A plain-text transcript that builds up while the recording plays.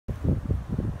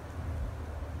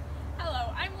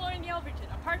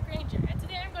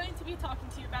to be talking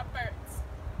to you about birds.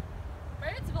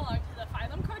 Birds belong to the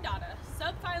phylum Chordata,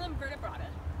 subphylum Vertebrata,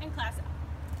 and class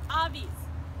Aves.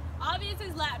 Aves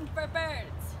is Latin for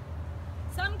birds.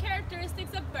 Some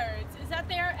characteristics of birds is that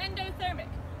they are endothermic,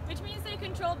 which means they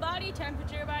control body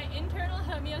temperature by internal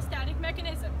homeostatic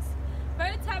mechanisms.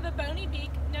 Birds have a bony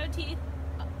beak, no teeth,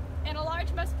 and a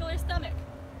large muscular stomach.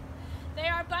 They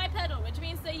are bipedal, which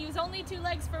means they use only 2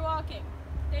 legs for walking.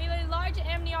 They lay large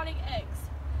amniotic eggs.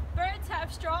 Birds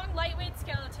have strong, lightweight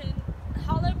skeleton,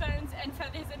 hollow bones, and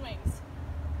feathers and wings.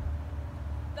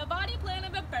 The body plan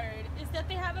of a bird is that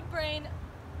they have a brain,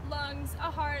 lungs,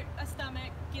 a heart, a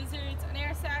stomach, gizzards, an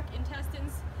air sac,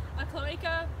 intestines, a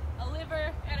cloaca, a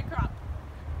liver, and a crop.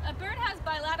 A bird has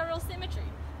bilateral symmetry,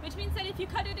 which means that if you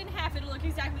cut it in half, it'll look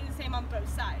exactly the same on both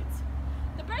sides.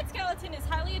 The bird skeleton is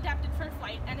highly adapted for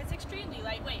flight and is extremely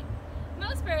lightweight.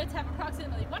 Most birds have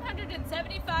approximately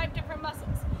 175 different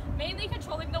muscles, mainly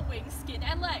controlling the wings, skin,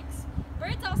 and legs.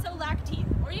 Birds also lack teeth,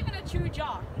 or even a true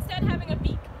jaw, instead having a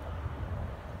beak.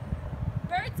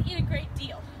 Birds eat a great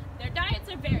deal. Their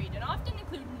diets are varied and often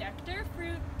include nectar,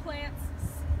 fruit, plants,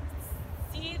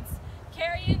 seeds,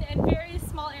 carrion, and various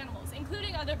small animals,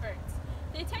 including other birds.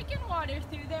 They take in water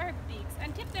through their beaks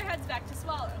and tip their heads back to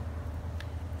swallow.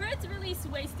 Birds release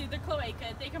waste through the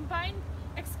cloaca. They combine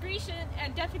excretion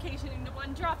and defecation into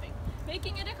one dropping,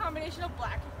 making it a combination of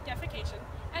black, defecation,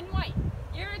 and white,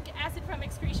 uric acid from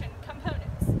excretion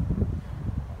components.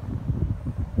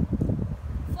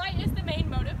 Flight is the main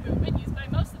mode of movement used by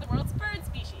most of the world's bird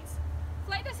species.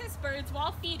 Flight assists birds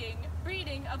while feeding,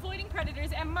 breeding, avoiding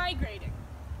predators, and migrating.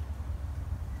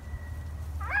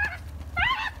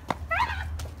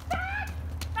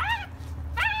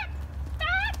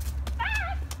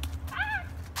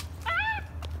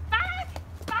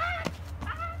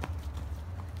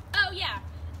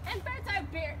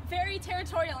 Very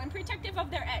territorial and protective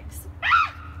of their eggs.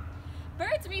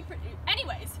 Birds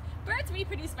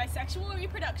reproduce by sexual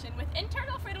reproduction with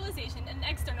internal fertilization and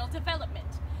external development.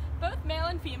 Both male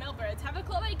and female birds have a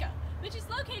cloaca, which is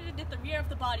located at the rear of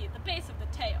the body at the base of the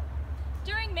tail.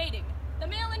 During mating, the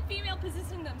male and female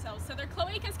position themselves so their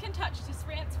cloacas can touch to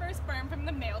transfer sperm from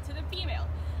the male to the female,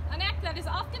 an act that is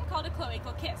often called a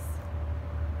cloacal kiss.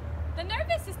 The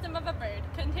nervous system of a bird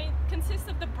consists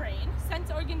of the brain, sense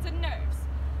organs, and nerves.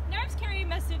 Nerves carry a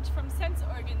message from sense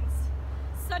organs,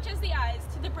 such as the eyes,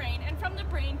 to the brain, and from the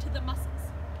brain to the muscles.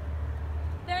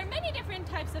 There are many different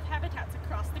types of habitats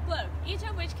across the globe, each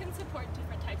of which can support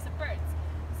different types of birds.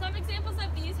 Some examples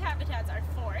of these habitats are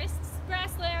forests,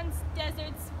 grasslands,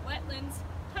 deserts, wetlands,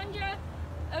 tundra,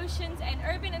 oceans, and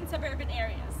urban and suburban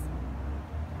areas.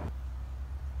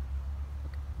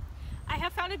 I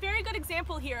have found a very good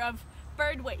example here of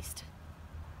bird waste.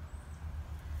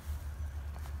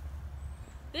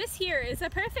 This here is a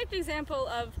perfect example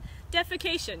of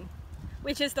defecation,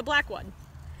 which is the black one.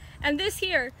 And this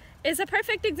here is a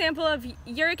perfect example of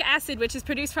uric acid, which is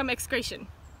produced from excretion.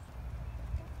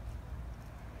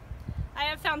 I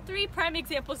have found 3 prime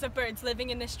examples of birds living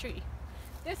in this tree.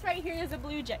 This right here is a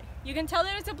blue jay. You can tell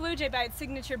that it's a blue jay by its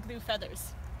signature blue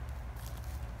feathers.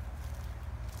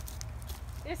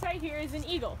 This right here is an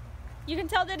eagle. You can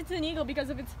tell that it's an eagle because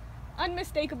of its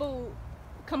unmistakable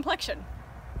complexion.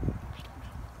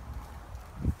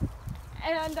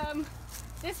 And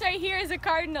this right here is a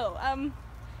cardinal.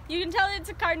 You can tell it's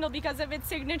a cardinal because of its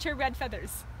signature red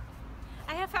feathers.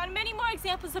 I have found many more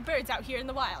examples of birds out here in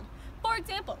the wild. For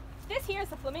example, this here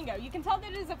is a flamingo. You can tell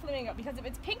that it is a flamingo because of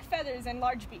its pink feathers and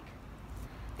large beak.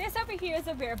 This over here is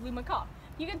a rare blue macaw.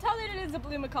 You can tell that it is a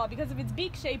blue macaw because of its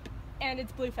beak shape and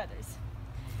its blue feathers.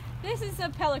 This is a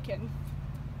pelican.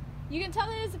 You can tell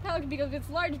that it is a pelican because of its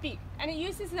large beak, and it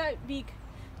uses that beak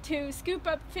to scoop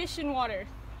up fish in water.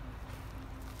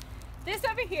 This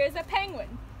over here is a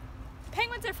penguin.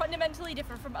 Penguins are fundamentally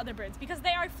different from other birds because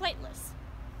they are flightless.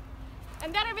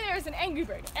 And that over there is an angry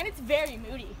bird, and it's very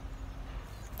moody.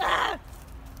 Ah!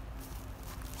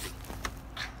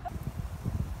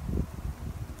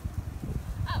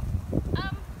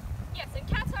 Yes, and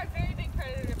cats are a very big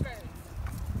predator